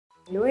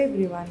Hello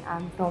everyone,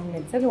 I'm from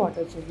Netsol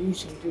Water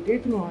Solution. Today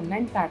through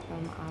online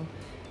platform, I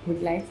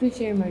would like to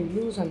share my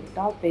views on the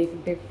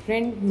topic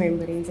different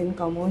membranes in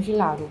commercial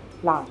RO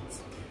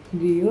plants.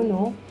 Do you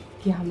know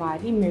कि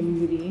हमारी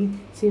membrane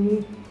SIM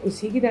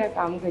उसी की तरह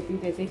काम करती है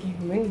जैसे कि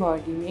ह्यूमन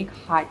बॉडी में एक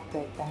हार्ट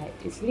करता है,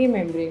 इसलिए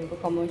मेम्ब्रेन को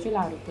कमर्शियल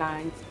RO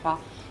प्लांट्स का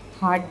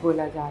हार्ट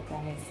बोला जाता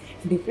है।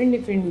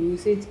 डिफरेंट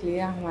यूसेज के लिए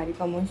हमारी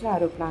कमर्शियल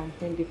RO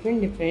प्लांट्स में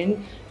डिफरेंट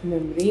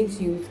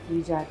मेम्ब्रेन्स यूज़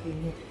की जाती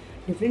हैं।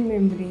 डिफरेंट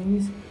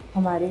मेम्ब्रेन्स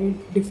हमारे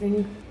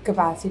डिफरेंट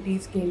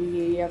कैपेसिटीज़ के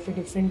लिए या फिर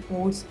डिफरेंट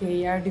पोर्स के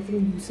या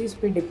डिफरेंट यूसेज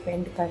पे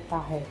डिपेंड करता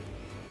है।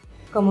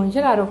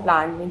 कमर्शियल RO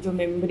प्लांट में जो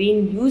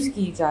मेम्ब्रेन यूज़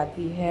की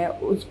जाती है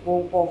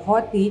वो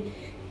बहुत ही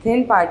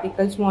थिन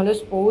पार्टिकल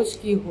स्मॉलेस्ट पोर्स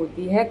की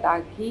होती है,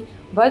 ताकि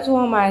बस वो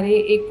हमारे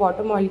एक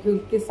वाटर मॉलिक्यूल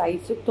के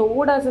साइज से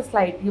थोड़ा सा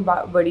स्लाइटली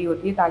बड़ी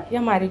होती है, ताकि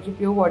हमारे जो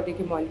प्योर वाटर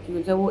के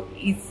मॉलिक्यूल्स है वो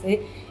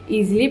इससे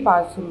ईजिली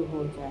पास थ्रू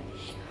हो जाए।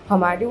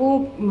 हमारी वो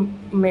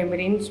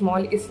मेम्ब्रेन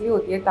स्मॉल इसलिए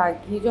होती है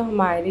ताकि जो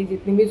हमारे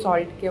जितने भी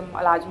सॉल्ट के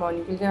लार्ज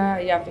मॉलिक्यूल्स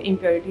हैं या फिर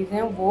इम्प्योरिटीज़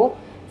हैं वो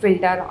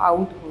फिल्टर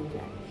आउट हो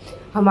जाए।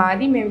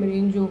 हमारी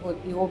मेम्ब्रेन जो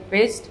होती है वो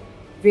बेस्ट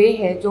वे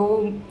है जो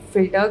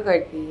फिल्टर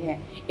करती है।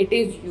 It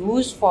is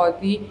use for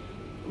the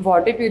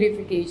water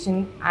purification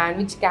and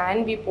which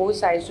can be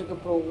post sized to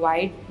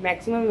provide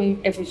maximum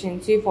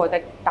efficiency for the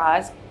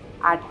task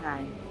at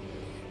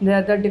hand.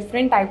 The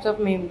different types of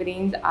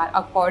membranes are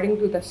according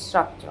to the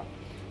structure.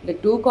 The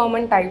two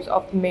common types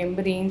of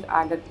membranes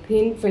are the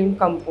thin film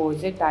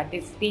composite, that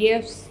is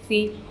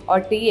TFC or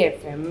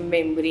TFM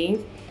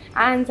membranes,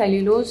 and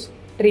cellulose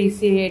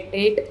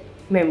traceriate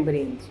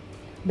membranes.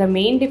 The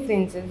main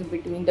differences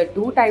between the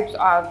two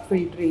types are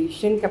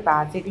filtration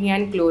capacity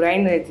and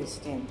chlorine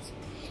resistance.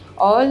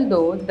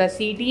 Although the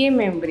CTA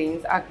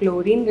membranes are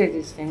chlorine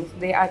resistant,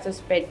 they are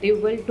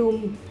susceptible to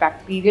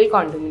bacterial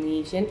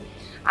contamination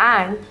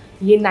and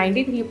ये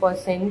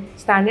 93%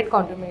 standard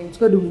कॉन्टामिनेंट्स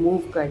को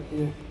remove करती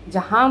हैं,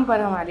 जहाँ पर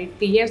हमारे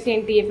TFC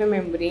and TFM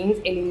membranes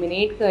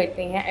eliminate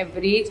करते हैं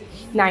average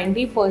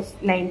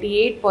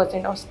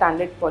 98% of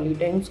standard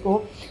pollutants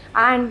को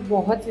एंड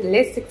बहुत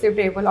लेस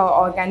एक्सेप्टेबल और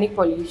ऑर्गेनिक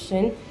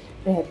पॉल्यूशन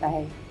रहता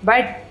है।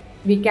 But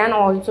we can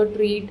also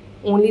treat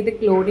only the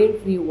chlorine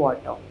free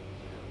water.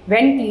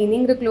 When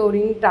cleaning the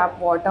chlorine trap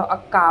water, a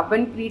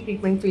carbon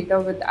pre-treatment filter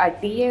with a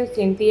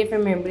TFC and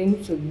TFM membrane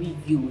should be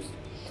used.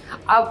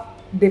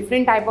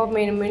 Different type of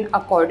membrane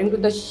according to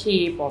the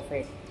shape of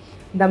it.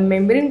 The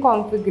membrane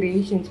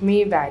configurations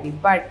may vary,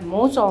 but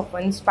most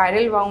often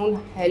spiral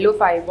wound hollow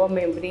fiber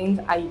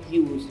membranes are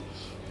used.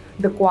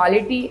 The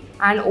quality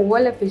and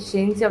overall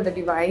efficiency of the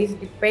device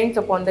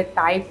depends upon the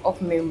type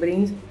of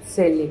membranes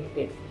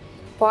selected.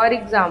 For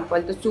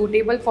example, the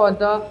suitable for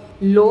the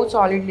low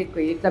solid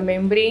liquid, the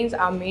membranes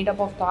are made up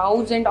of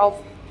thousands of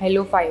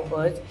hollow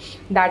fibers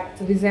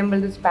that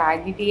resemble the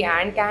spaghetti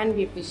and can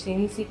be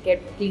efficiently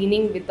kept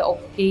cleaning with the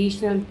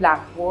occasional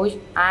black wash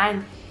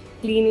and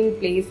cleaning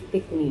place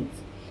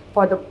techniques.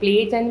 For the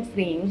plates and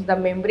frames, the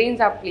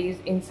membranes are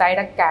placed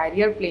inside a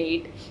carrier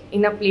plate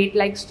in a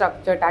plate-like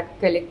structure that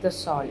collects the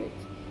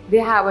solids.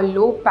 They have a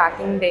low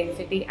packing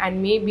density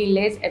and may be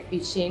less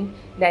efficient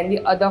than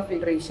the other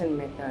filtration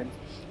methods,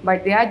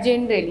 but they are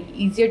generally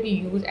easier to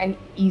use and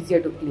easier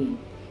to clean.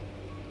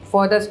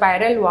 For the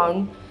spiral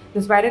wound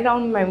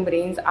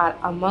membranes are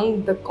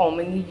among the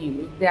commonly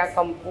used. They are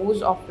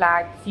composed of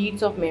flat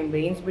sheets of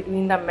membranes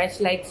between the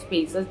mesh-like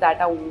spaces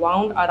that are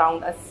wound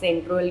around a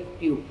central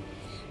tube.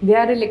 They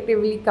are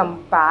relatively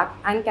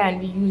compact and can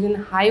be used in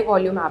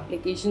high-volume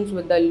applications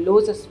with the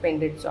low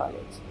suspended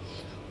solids.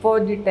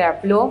 For the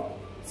tableau,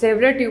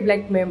 several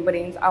tube-like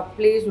membranes are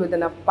placed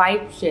within a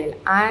pipe shell,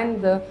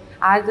 and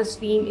as the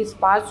steam is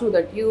passed through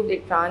the tube,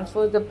 it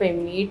transfers the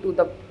permeate to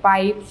the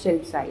pipe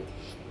shell side.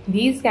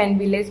 These can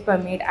be less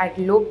permeate at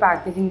low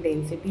packaging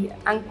density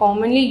and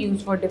commonly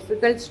used for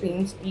difficult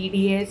streams,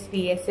 TDS,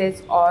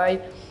 TSS, oil,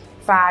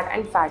 fat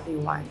and fatty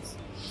ones.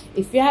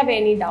 If you have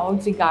any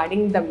doubts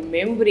regarding the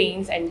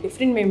membranes and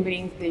different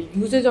membranes, the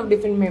uses of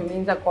different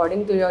membranes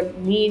according to your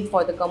need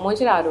for the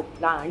commercial RO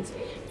plants,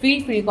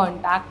 feel free to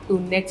contact to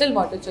Netsol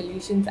Water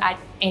Solutions at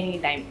any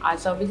time. Our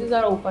services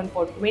are open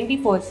for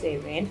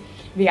 24/7.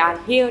 We are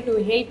here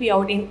to help you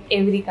out in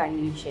every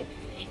condition.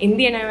 In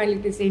the end, I would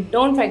like to say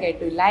don't forget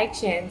to like,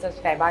 share and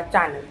subscribe our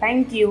channel.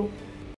 Thank you.